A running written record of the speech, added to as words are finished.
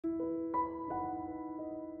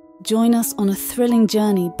Join us on a thrilling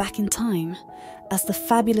journey back in time as the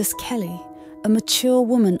fabulous Kelly, a mature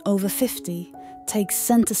woman over 50, takes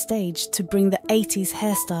centre stage to bring the 80s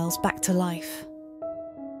hairstyles back to life.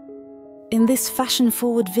 In this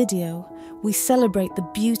fashion-forward video, we celebrate the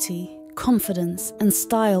beauty, confidence and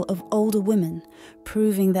style of older women,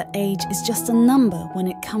 proving that age is just a number when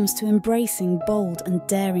it comes to embracing bold and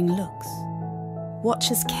daring looks.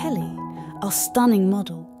 Watch as Kelly, our stunning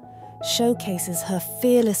model, showcases her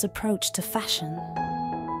fearless approach to fashion,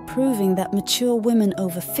 proving that mature women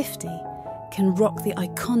over 50 can rock the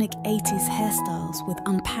iconic 80s hairstyles with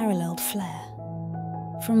unparalleled flair.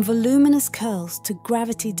 From voluminous curls to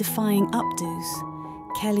gravity-defying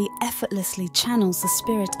updos, Kelly effortlessly channels the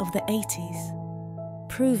spirit of the 80s,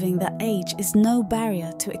 proving that age is no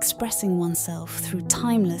barrier to expressing oneself through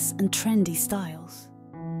timeless and trendy styles.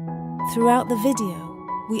 Throughout the video,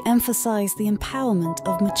 we emphasize the empowerment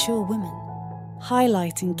of mature women,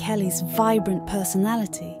 highlighting Kelly's vibrant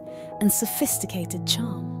personality and sophisticated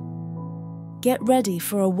charm. Get ready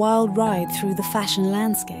for a wild ride through the fashion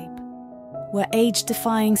landscape, where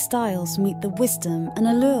age-defying styles meet the wisdom and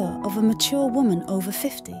allure of a mature woman over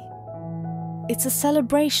 50. It's a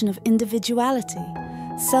celebration of individuality,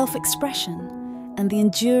 self-expression, and the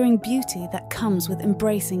enduring beauty that comes with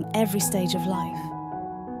embracing every stage of life.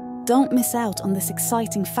 Don't miss out on this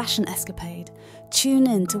exciting fashion escapade. Tune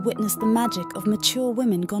in to witness the magic of mature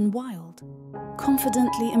women gone wild,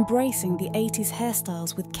 confidently embracing the 80s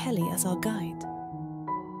hairstyles with Kelly as our guide.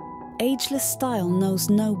 Ageless style knows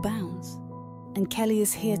no bounds, and Kelly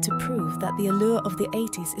is here to prove that the allure of the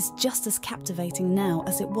 80s is just as captivating now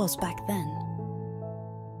as it was back then.